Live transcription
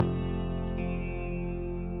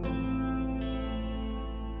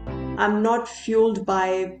I'm not fueled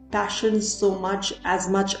by passion so much as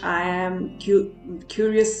much I am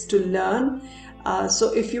curious to learn.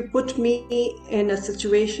 So if you put me in a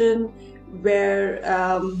situation where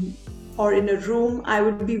or in a room, I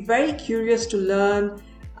would be very curious to learn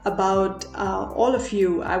about all of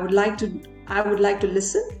you. I would like to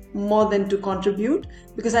listen more than to contribute,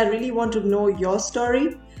 because I really want to know your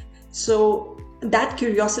story. So that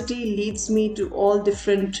curiosity leads me to all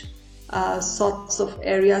different sorts of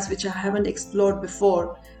areas which I haven't explored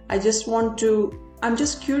before. I'm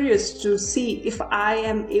just curious to see if I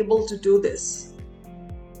am able to do this.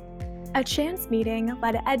 A chance meeting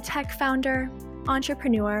led EdTech founder,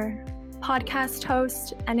 entrepreneur, podcast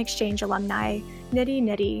host, and exchange alumni Nidhi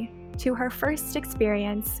Nidhi to her first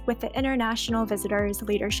experience with the International Visitors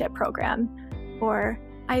Leadership Program, or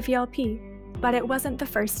IVLP. But it wasn't the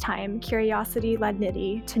first time curiosity led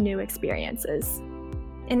Nidhi to new experiences.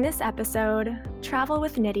 In this episode, travel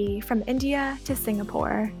with Nidhi from India to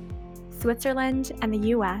Singapore, Switzerland, and the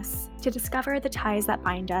US to discover the ties that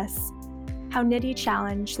bind us, how Nidhi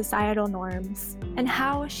challenged societal norms, and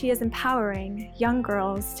how she is empowering young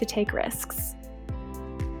girls to take risks.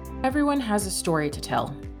 Everyone has a story to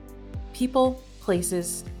tell. People,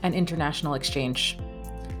 places, and international exchange.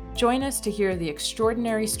 Join us to hear the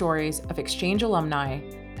extraordinary stories of exchange alumni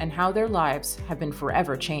and how their lives have been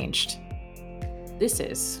forever changed. This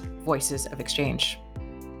is Voices of Exchange.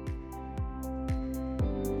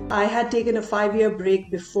 I had taken a 5-year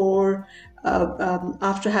break before,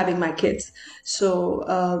 after having my kids. So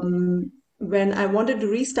when I wanted to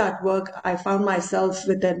restart work, I found myself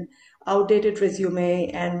with an outdated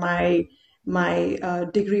resume, and my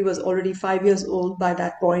degree was already 5 years old by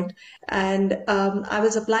that point. And I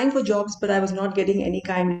was applying for jobs, but I was not getting any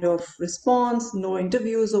kind of response, no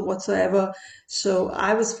interviews or whatsoever. So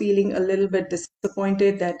I was feeling a little bit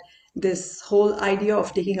disappointed that this whole idea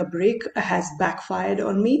of taking a break has backfired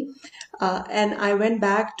on me. And I went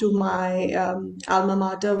back to my alma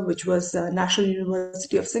mater, which was National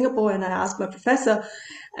University of Singapore, and I asked my professor,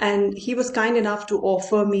 and he was kind enough to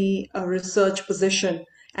offer me a research position.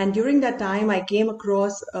 And during that time, I came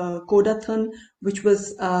across Codathon, which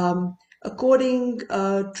was a coding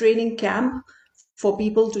training camp for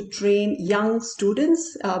people to train young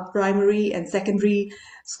students, primary and secondary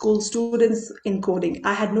school students in coding.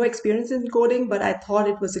 I had no experience in coding, but I thought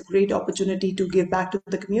it was a great opportunity to give back to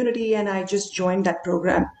the community, and I just joined that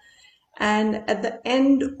program. And at the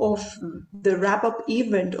end of the wrap-up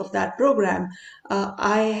event of that program,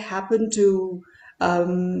 I happened to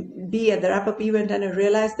be at the wrap-up event, and I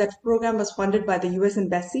realized that program was funded by the U.S.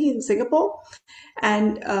 Embassy in Singapore.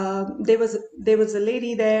 And there was a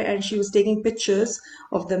lady there, and she was taking pictures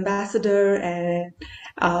of the ambassador. And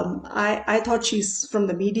I thought she's from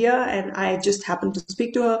the media, and I just happened to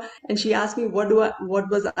speak to her. And she asked me what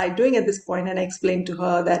was I doing at this point, and I explained to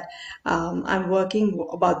her that I'm working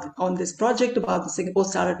on this project about the Singapore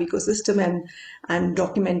startup ecosystem, and I'm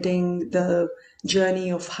documenting the journey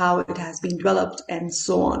of how it has been developed and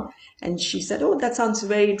so on. And she said, "Oh, that sounds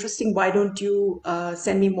very interesting. Why don't you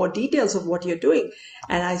send me more details of what you're doing?"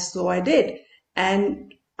 And I did.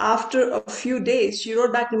 And after a few days, she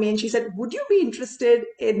wrote back to me and she said, "Would you be interested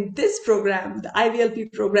in this program, the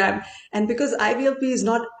IVLP program?" And because IVLP is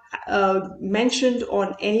not mentioned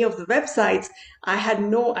on any of the websites, I had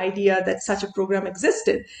no idea that such a program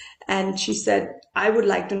existed. And she said, "I would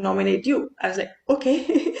like to nominate you." I was like,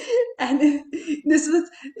 "Okay." And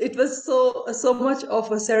it was so much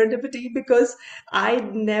of a serendipity, because I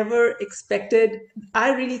never expected.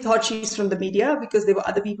 I really thought she's from the media because there were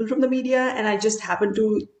other people from the media, and I just happened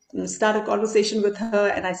to start a conversation with her,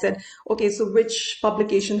 and I said, "Okay, so which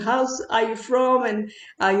publication house are you from?" And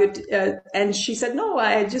and she said, "No,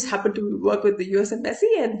 I just happen to work with the U.S.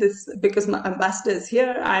 Embassy, and this because my ambassador is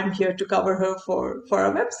here, I'm here to cover her for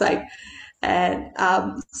our website." And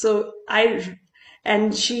so I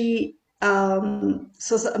and she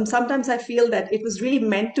sometimes I feel that it was really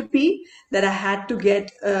meant to be, that I had to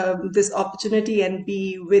get this opportunity and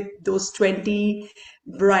be with those 20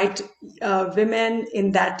 bright women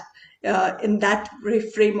in that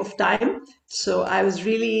frame of time. So I was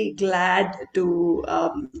really glad to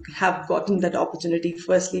have gotten that opportunity,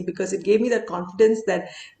 firstly because it gave me that confidence that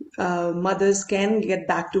mothers can get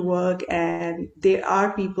back to work, and there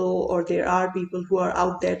are people who are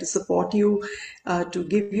out there to support you, to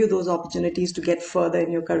give you those opportunities to get further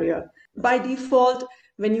in your career. By default,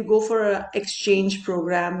 when you go for an exchange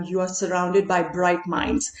program, you are surrounded by bright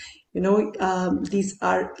minds. These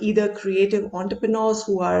are either creative entrepreneurs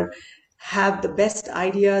who have the best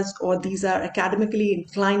ideas, or these are academically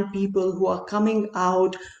inclined people who are coming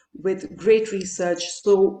out with great research.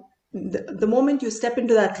 So the moment you step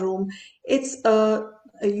into that room,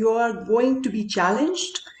 you are going to be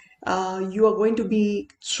challenged. You are going to be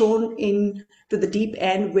thrown in to the deep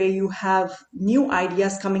end where you have new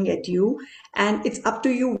ideas coming at you, and it's up to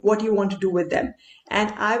you what you want to do with them.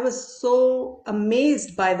 And I was so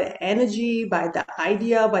amazed by the energy, by the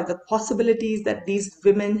idea, by the possibilities that these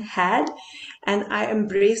women had. And I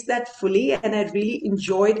embraced that fully, and I really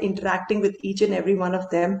enjoyed interacting with each and every one of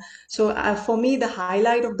them. So for me, the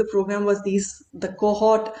highlight of the program was the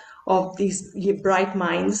cohort of these bright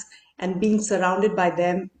minds, and being surrounded by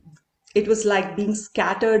them. It was like being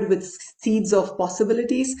scattered with seeds of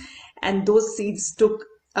possibilities, and those seeds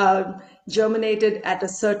germinated at a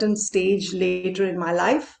certain stage later in my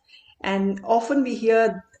life. And often we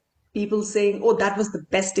hear people saying, "Oh, that was the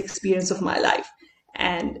best experience of my life."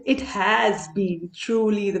 And it has been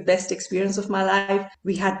truly the best experience of my life.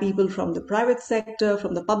 We had people from the private sector,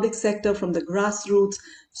 from the public sector, from the grassroots.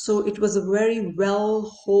 So it was a very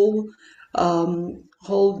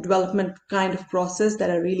whole development kind of process that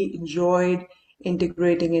I really enjoyed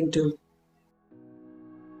integrating into.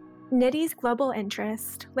 Nidhi's global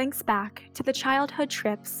interest links back to the childhood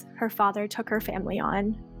trips her father took her family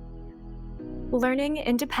on. Learning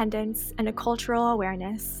independence and a cultural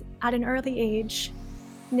awareness at an early age,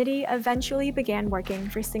 Nidhi eventually began working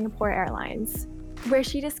for Singapore Airlines, where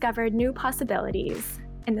she discovered new possibilities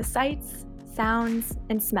in the sights, sounds,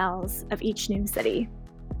 and smells of each new city.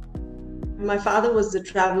 My father was the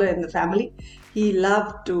traveler in the family. He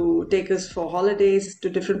loved to take us for holidays to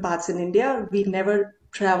different parts in India. We never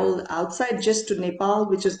traveled outside, just to Nepal,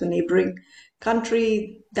 which is the neighboring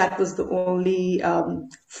country. That was the only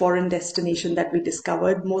foreign destination that we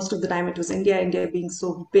discovered. Most of the time it was India. India being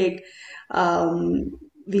so big,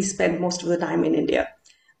 we spent most of the time in India.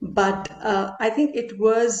 But I think it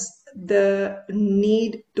was the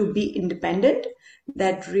need to be independent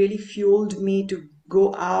that really fueled me to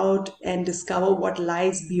go out and discover what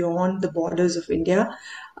lies beyond the borders of India.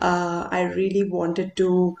 I really wanted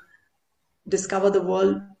to discover the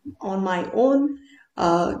world on my own.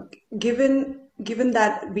 Given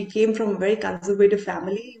that we came from a very conservative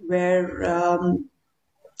family, where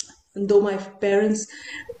though my parents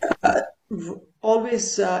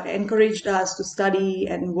always encouraged us to study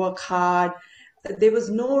and work hard, there was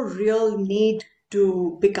no real need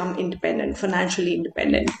to become independent, financially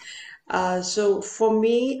independent. So for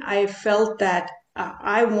me, I felt that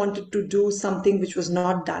I wanted to do something which was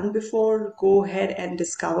not done before, go ahead and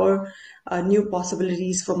discover new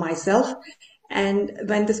possibilities for myself. And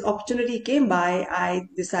when this opportunity came by, I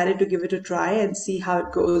decided to give it a try and see how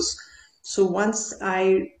it goes. So once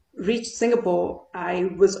I reached Singapore,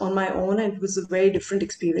 I was on my own, and it was a very different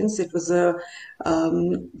experience. It was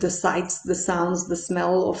the sights, the sounds, the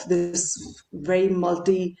smell of this very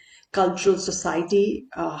multicultural society,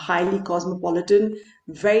 highly cosmopolitan,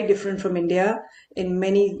 very different from India in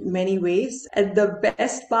many ways. And the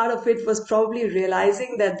best part of it was probably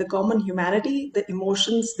realizing that the common humanity, the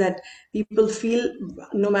emotions that people feel,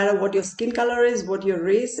 no matter what your skin color is, what your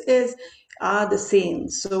race is, are the same.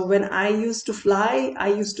 So when I used to fly, I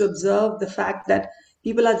used to observe the fact that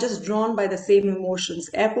people are just drawn by the same emotions.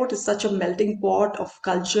 Airport is such a melting pot of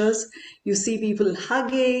cultures. You see people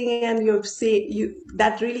hugging, and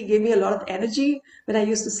that really gave me a lot of energy when I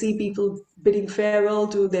used to see people bidding farewell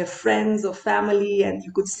to their friends or family, and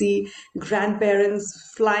you could see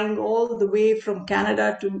grandparents flying all the way from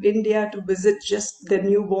Canada to India to visit just their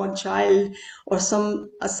newborn child, or some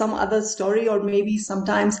other story, or maybe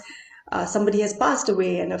sometimes somebody has passed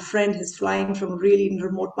away and a friend is flying from a really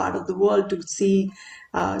remote part of the world to see,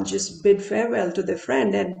 just bid farewell to their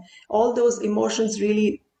friend. And all those emotions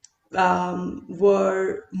really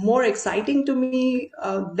were more exciting to me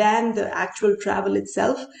than the actual travel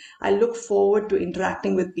itself. I look forward to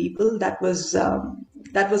interacting with people. That was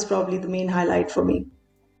probably the main highlight for me.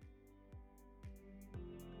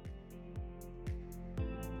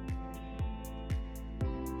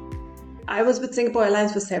 I was with Singapore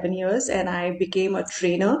Airlines for 7 years, and I became a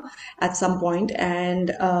trainer at some point.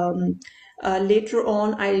 And later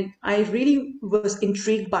on, I really was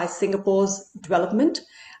intrigued by Singapore's development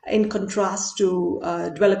in contrast to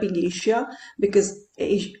developing Asia, because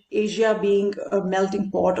Asia being a melting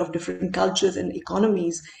pot of different cultures and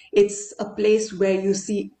economies, it's a place where you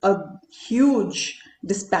see a huge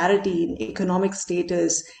disparity in economic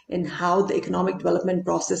status, in how the economic development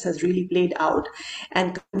process has really played out.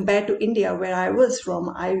 And compared to India, where I was from,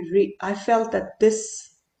 I felt that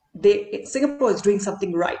Singapore is doing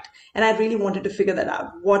something right. And I really wanted to figure that out,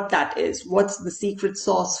 what that is. What's the secret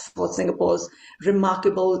sauce for Singapore's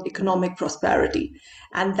remarkable economic prosperity?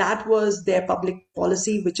 And that was their public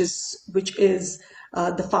policy, which is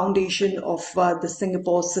the foundation of the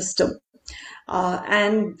Singapore system.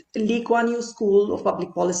 And Lee Kuan Yew School of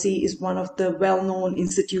Public Policy is one of the well-known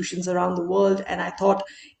institutions around the world. And I thought,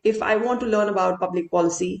 if I want to learn about public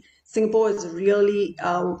policy, Singapore is really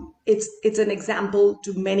it's an example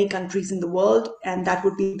to many countries in the world, and that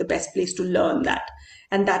would be the best place to learn that.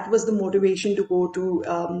 And that was the motivation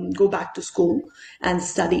to go back to school and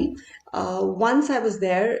study. Once I was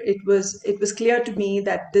there, it was clear to me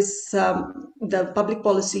that the public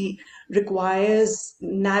policy requires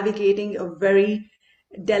navigating a very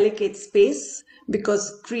delicate space,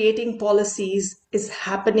 because creating policies is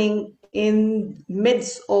happening in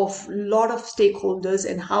midst of a lot of stakeholders,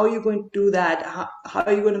 and how you're going to do that, how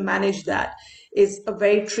are you going to manage that, is a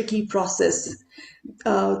very tricky process.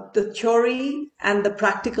 The theory and the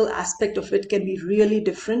practical aspect of it can be really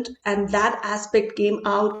different, and that aspect came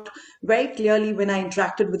out very clearly when I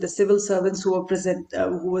interacted with the civil servants who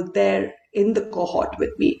were there in the cohort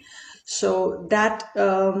with me. So that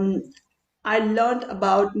I learned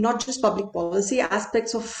about not just public policy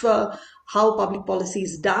aspects of how public policy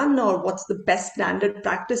is done or what's the best standard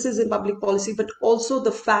practices in public policy, but also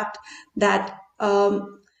the fact that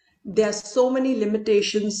there are so many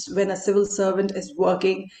limitations when a civil servant is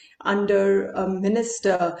working under a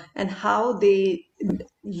minister, and how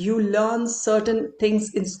you learn certain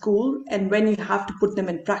things in school, and when you have to put them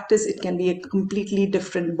in practice, it can be a completely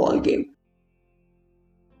different ballgame.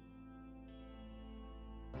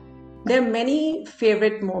 There are many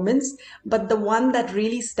favorite moments, but the one that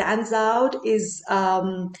really stands out is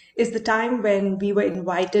the time when we were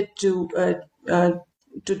invited to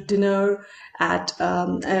dinner at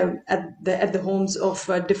the homes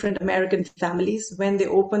of different American families, when they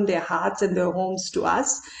opened their hearts and their homes to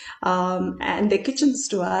us, and their kitchens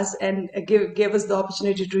to us, and gave us the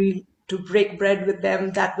opportunity to break bread with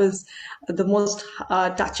them. That was the most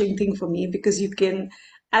touching thing for me, because you can,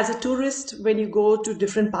 as a tourist, when you go to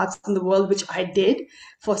different parts in the world, which I did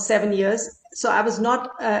for 7 years, so I was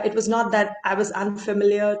not. It was not that I was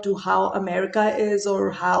unfamiliar to how America is or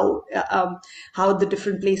how the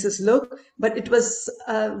different places look, but it was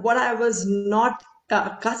what I was not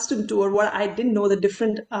accustomed to, or what I didn't know, the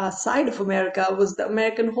different side of America was the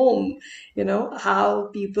American home. You know, how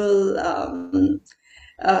people.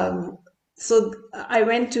 So I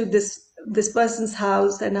went to this person's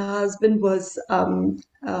house, and her husband was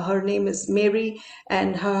her name is Mary,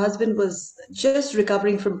 and her husband was just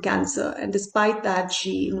recovering from cancer. And despite that,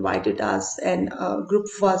 she invited us and a group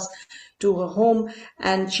of us to her home,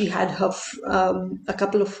 and she had a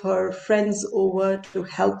couple of her friends over to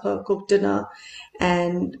help her cook dinner,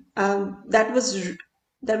 and that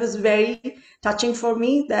was very touching for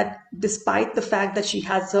me, that despite the fact that she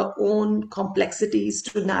has her own complexities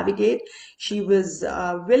to navigate, she was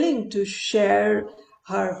willing to share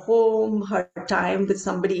her home, her time with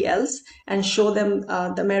somebody else, and show them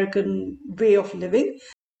the American way of living.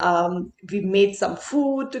 We made some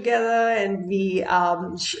food together, and we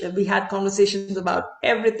had conversations about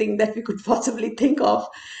everything that we could possibly think of,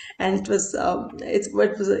 and it was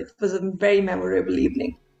a very memorable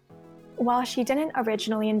evening. While she didn't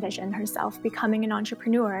originally envision herself becoming an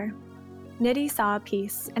entrepreneur, Nidhi saw a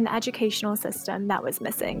piece in the educational system that was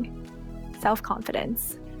missing: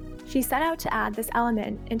 self-confidence. She set out to add this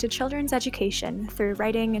element into children's education through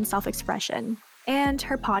writing and self-expression, and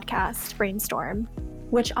her podcast, Brainstorm,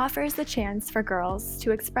 which offers the chance for girls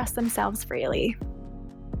to express themselves freely.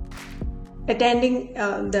 Attending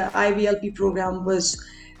the IVLP program was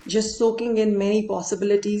just soaking in many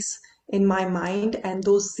possibilities in my mind, and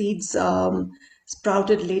those seeds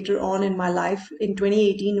sprouted later on in my life. In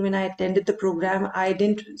 2018, when I attended the program, I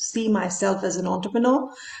didn't see myself as an entrepreneur,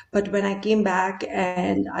 but when I came back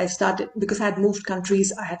and I started, because I had moved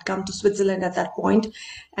countries, I had come to Switzerland at that point,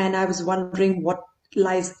 and I was wondering what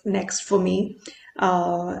lies next for me.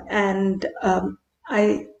 And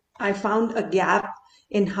I found a gap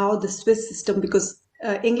in how the Swiss system, because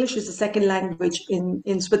English is the second language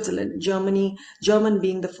in Switzerland, German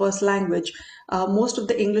being the first language. Most of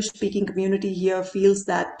the English-speaking community here feels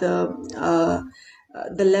that the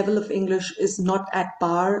level of English is not at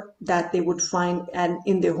par that they would find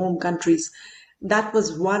in their home countries. That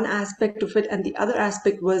was one aspect of it. And the other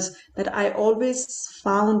aspect was that I always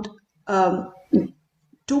found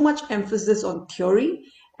too much emphasis on theory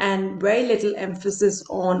and very little emphasis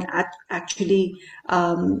on actually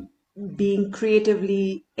being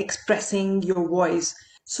creatively expressing your voice.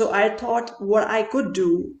 So I thought what I could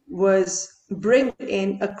do was bring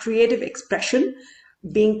in a creative expression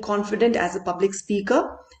being confident as a public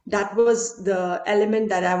speaker. That was the element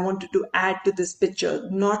that I wanted to add to this picture,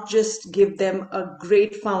 not just give them a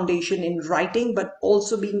great foundation in writing, but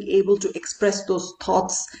also being able to express those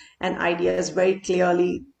thoughts and ideas very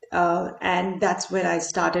clearly. And that's when I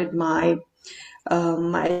started my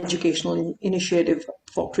educational initiative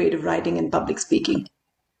for creative writing and public speaking.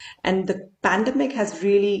 And the pandemic has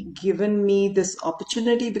really given me this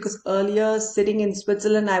opportunity, because earlier, sitting in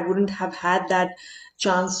Switzerland, I wouldn't have had that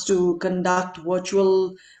chance to conduct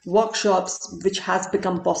virtual workshops, which has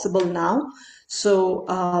become possible now. So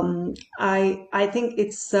I think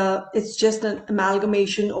it's just an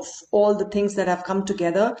amalgamation of all the things that have come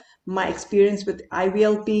together. My experience with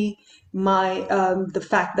IVLP, my the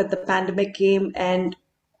fact that the pandemic came, and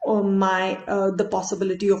the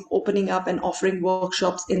possibility of opening up and offering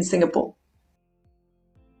workshops in Singapore.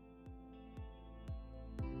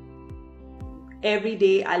 Every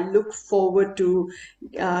day I look forward to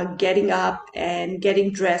getting up and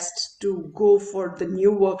getting dressed to go for the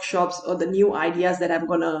new workshops or the new ideas that I'm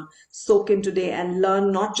going to soak in today and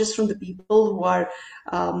learn, not just from the people who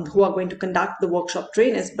are going to conduct the workshop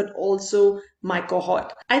trainers, but also my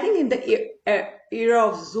cohort. I think in the era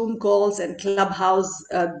of Zoom calls and Clubhouse,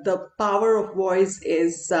 the power of voice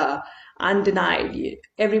is undenied.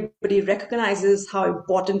 Everybody recognizes how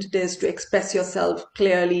important it is to express yourself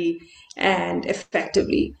clearly and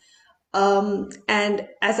effectively. And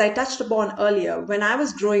as I touched upon earlier, when I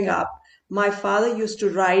was growing up, my father used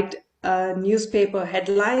to write newspaper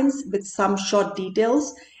headlines with some short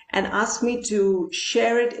details and ask me to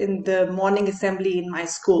share it in the morning assembly in my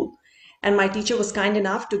school. And my teacher was kind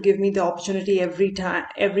enough to give me the opportunity every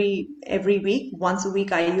week. Once a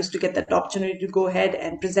week, I used to get that opportunity to go ahead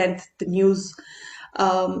and present the news.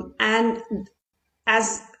 And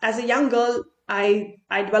as a young girl, I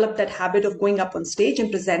developed that habit of going up on stage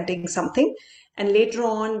and presenting something. And later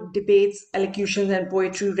on, debates, elocutions, and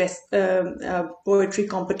poetry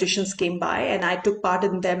competitions came by, and I took part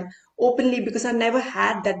in them openly because I never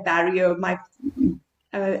had that barrier.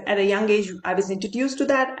 At a young age, I was introduced to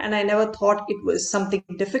that, and I never thought it was something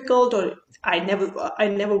difficult, or I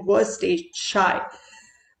never was stage shy.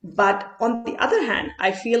 But on the other hand,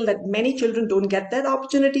 I feel that many children don't get that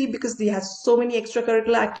opportunity because they have so many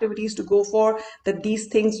extracurricular activities to go for, that these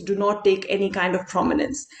things do not take any kind of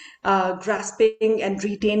prominence. Grasping and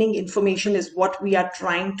retaining information is what we are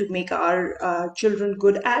trying to make our children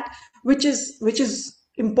good at, which is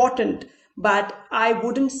important. But I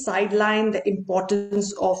wouldn't sideline the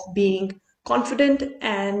importance of being confident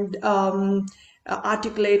and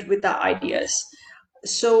articulate with the ideas.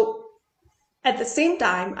 So at the same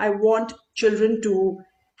time, I want children to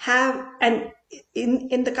have, and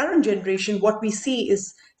in the current generation, what we see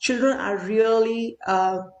is children are really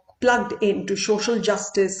plugged into social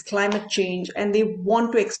justice, climate change, and they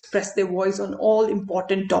want to express their voice on all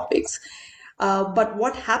important topics. But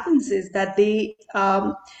what happens is that they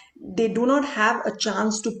do not have a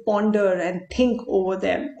chance to ponder and think over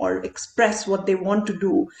them or express what they want to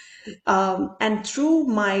do. And through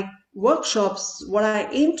my workshops, what I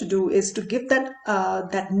aim to do is to give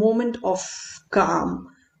that moment of calm,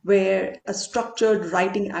 where a structured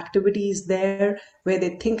writing activity is there, where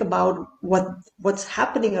they think about what's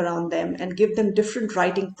happening around them, and give them different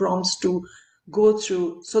writing prompts to go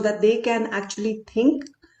through, so that they can actually think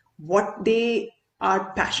what they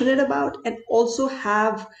are passionate about and also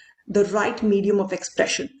have the right medium of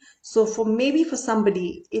expression. So for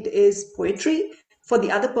somebody, it is poetry. For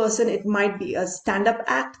the other person, it might be a stand-up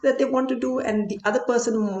act that they want to do, and the other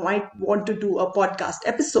person might want to do a podcast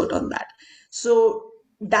episode on that. So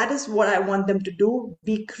that is what I want them to do: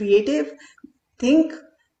 be creative, think,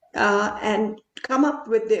 and come up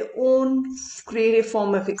with their own creative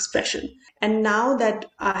form of expression. And now that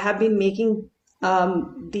I have been making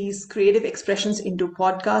these creative expressions into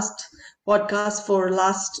podcasts for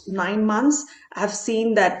last 9 months, I've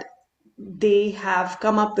seen that they have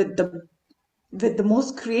come up with the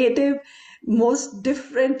most creative, most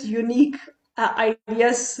different, unique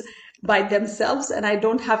ideas by themselves, and I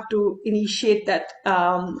don't have to initiate that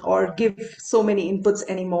or give so many inputs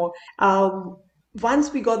anymore.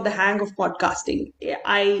 Once we got the hang of podcasting,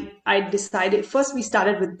 I decided, first we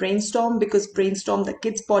started with Brainstorm, because Brainstorm, the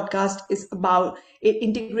kids podcast, it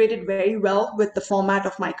integrated very well with the format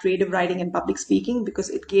of my creative writing and public speaking, because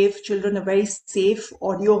it gave children a very safe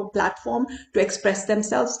audio platform to express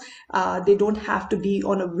themselves. They don't have to be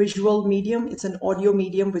on a visual medium. It's an audio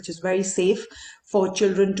medium, which is very safe for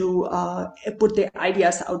children to put their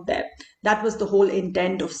ideas out there. That was the whole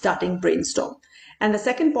intent of starting Brainstorm. And the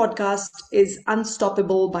second podcast is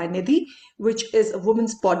Unstoppable by Nidhi, which is a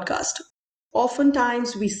women's podcast.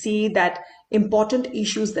 oftentimes we see that important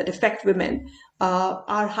issues that affect women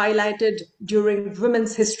are highlighted during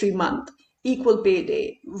Women's History Month, Equal Pay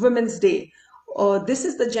Day, Women's Day. This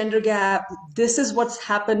is the gender gap. This is what's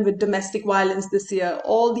happened with domestic violence this year.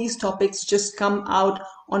 All these topics just come out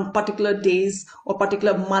on particular days or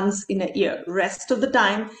particular months in a year. Rest of the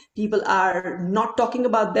time, people are not talking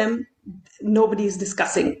about them. Nobody is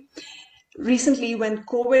discussing. Recently, when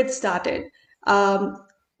COVID started,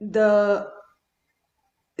 the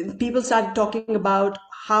people started talking about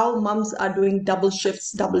how moms are doing double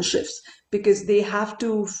shifts, because they have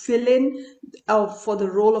to fill in for the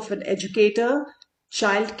role of an educator,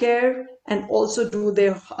 childcare, and also do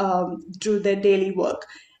their daily work.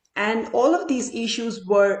 And all of these issues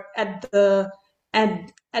were at the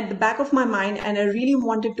back of my mind, and I really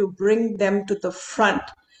wanted to bring them to the front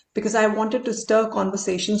because I wanted to stir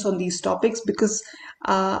conversations on these topics, because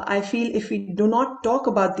I feel if we do not talk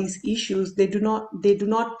about these issues, they do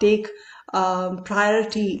not take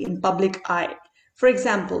priority in public eye. For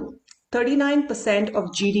example, 39%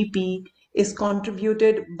 of GDP is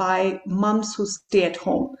contributed by moms who stay at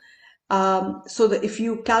home. So that if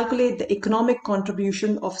you calculate the economic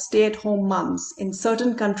contribution of stay-at-home moms, in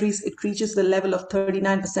certain countries it reaches the level of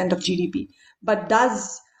 39% of GDP. But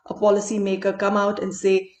does a policymaker come out and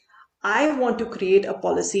say, I want to create a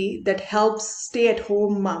policy that helps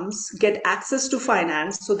stay-at-home moms get access to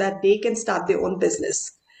finance so that they can start their own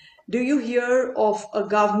business? Do you hear of a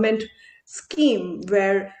government scheme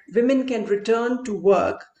where women can return to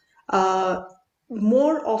work?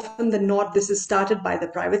 More often than not, this is started by the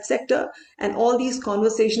private sector, and all these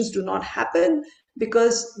conversations do not happen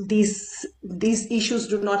because these issues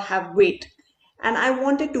do not have weight. And I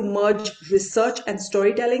wanted to merge research and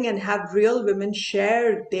storytelling and have real women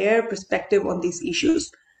share their perspective on these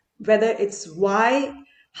issues, whether it's why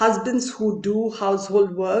husbands who do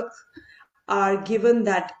household work are given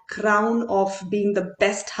that crown of being the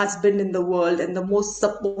best husband in the world and the most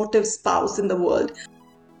supportive spouse in the world.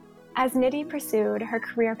 As Nidhi pursued her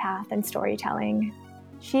career path in storytelling,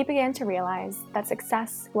 she began to realize that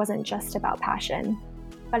success wasn't just about passion,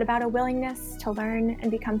 but about a willingness to learn and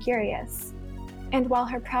become curious. And while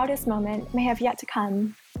her proudest moment may have yet to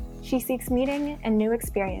come, she seeks meaning and new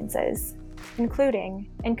experiences, including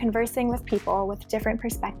in conversing with people with different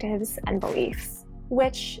perspectives and beliefs,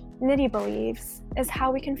 which Nidhi believes is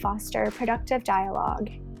how we can foster productive dialogue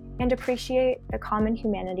and appreciate the common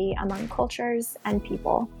humanity among cultures and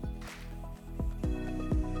people.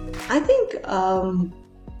 I think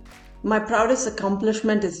my proudest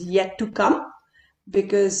accomplishment is yet to come,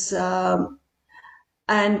 because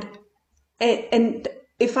and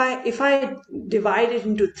if I divide it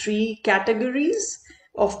into three categories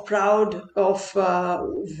of proud of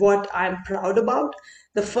what I'm proud about,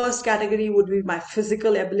 the first category would be my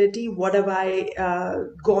physical ability. What have I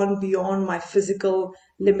gone beyond my physical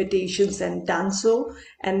limitations and done so?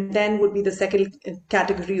 And then would be the second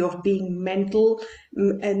category of being mental,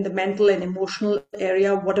 in the mental and emotional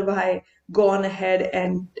area. What have I gone ahead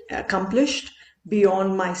and accomplished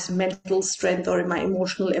beyond my mental strength or my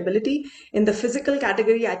emotional ability? In the physical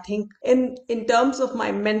category, I think in terms of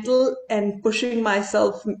my mental and pushing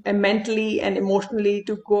myself mentally and emotionally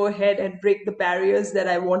to go ahead and break the barriers that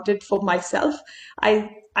I wanted for myself,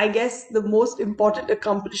 I guess the most important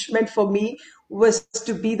accomplishment for me was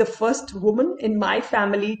to be the first woman in my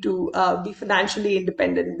family to be financially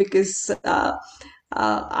independent, because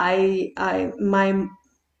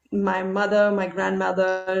my mother, my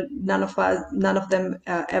grandmother, none of them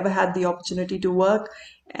ever had the opportunity to work.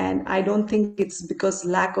 And I don't think it's because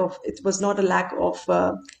it was not a lack of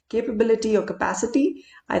capability or capacity.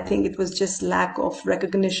 I think it was just lack of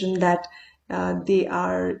recognition that they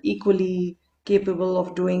are equally capable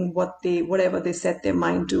of doing whatever they set their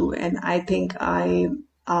mind to. And I think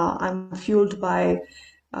I'm fueled by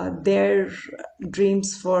their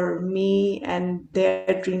dreams for me and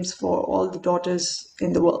their dreams for all the daughters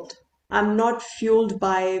in the world. I'm not fueled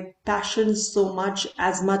by passion so much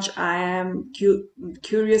I am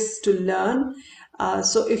curious to learn.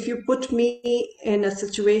 So if you put me in a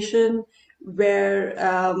situation where,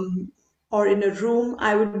 or in a room,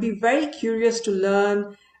 I would be very curious to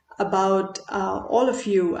learn about all of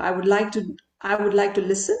you. I would like to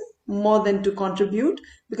listen more than to contribute,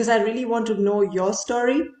 because I really want to know your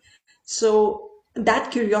story. So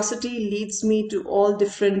that curiosity leads me to all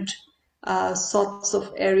different sorts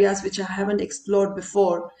of areas which I haven't explored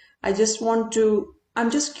before. I'm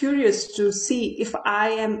just curious to see if I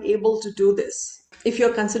am able to do this. If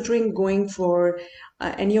you're considering going for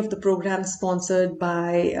any of the programs sponsored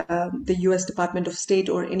by the US Department of State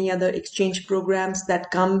or any other exchange programs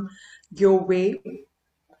that come your way,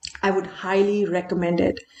 I would highly recommend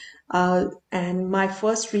it. And my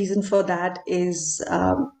first reason for that is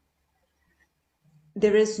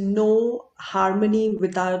there is no harmony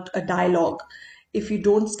without a dialogue. If you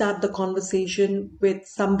don't start the conversation with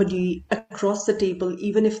somebody across the table,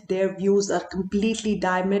 even if their views are completely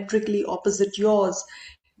diametrically opposite yours,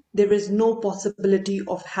 there is no possibility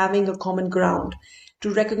of having a common ground.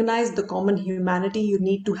 To recognize the common humanity, you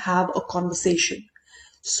need to have a conversation.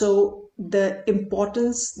 So the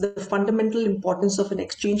fundamental importance of an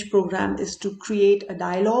exchange program is to create a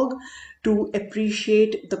dialogue, to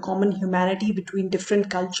appreciate the common humanity between different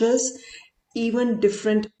cultures, even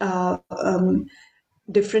different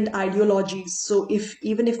ideologies. So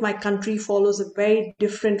even if my country follows a very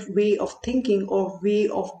different way of thinking or way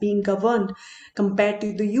of being governed compared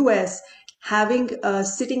to the US, having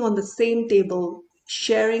sitting on the same table,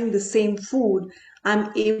 sharing the same food,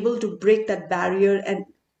 I'm able to break that barrier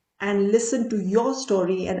and listen to your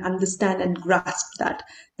story and understand and grasp that.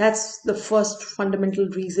 That's the first fundamental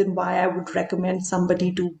reason why I would recommend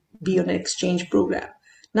somebody to be on an exchange program.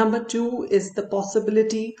 Number two is the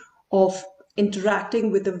possibility of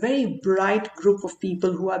interacting with a very bright group of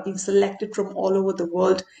people who have been selected from all over the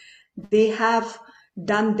world. They have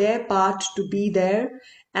done their part to be there,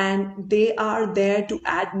 and they are there to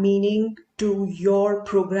add meaning to your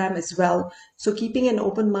program as well. So keeping an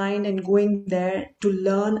open mind and going there to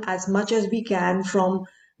learn as much as we can from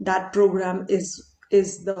that program is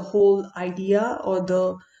the whole idea or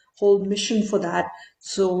the whole mission for that.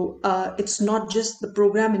 So it's not just the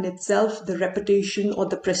program in itself, the reputation or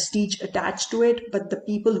the prestige attached to it, but the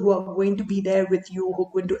people who are going to be there with you, who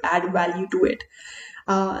are going to add value to it.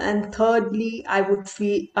 And thirdly, I would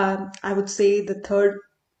say the third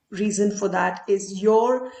reason for that is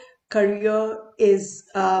your career is,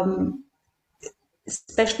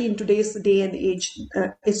 especially in today's day and age,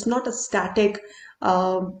 it's not a static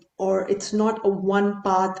or it's not a one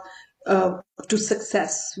path to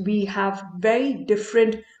success. We have very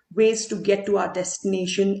different ways to get to our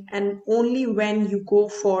destination, and only when you go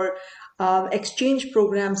for exchange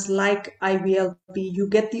programs like IVLP, you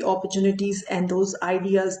get the opportunities and those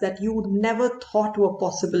ideas that you would never thought were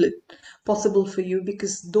possible for you,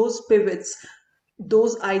 because those pivots,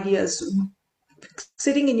 those ideas,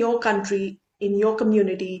 sitting in your country, in your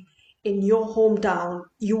community, in your hometown,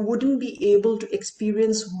 you wouldn't be able to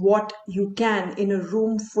experience what you can in a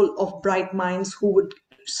room full of bright minds who would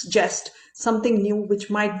suggest something new,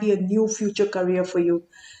 which might be a new future career for you.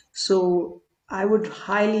 So I would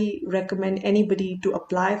highly recommend anybody to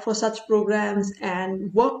apply for such programs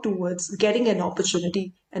and work towards getting an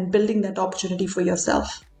opportunity and building that opportunity for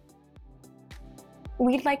yourself.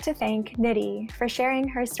 We'd like to thank Nidhi for sharing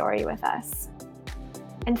her story with us.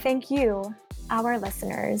 And thank you, our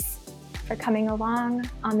listeners, for coming along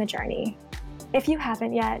on the journey. If you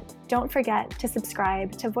haven't yet, don't forget to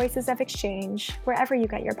subscribe to Voices of Exchange wherever you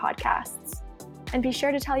get your podcasts. And be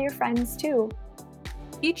sure to tell your friends too.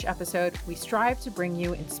 Each episode, we strive to bring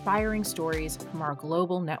you inspiring stories from our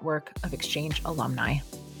global network of exchange alumni.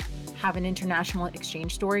 Have an international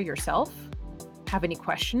exchange story yourself? Have any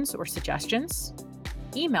questions or suggestions?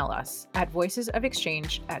 Email us at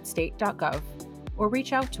voicesofexchange@state.gov or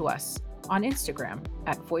reach out to us on Instagram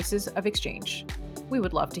at Voices of Exchange. We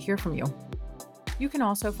would love to hear from you. You can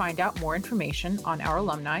also find out more information on our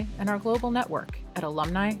alumni and our global network at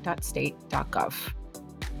alumni.state.gov.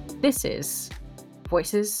 This is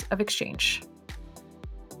Voices of Exchange.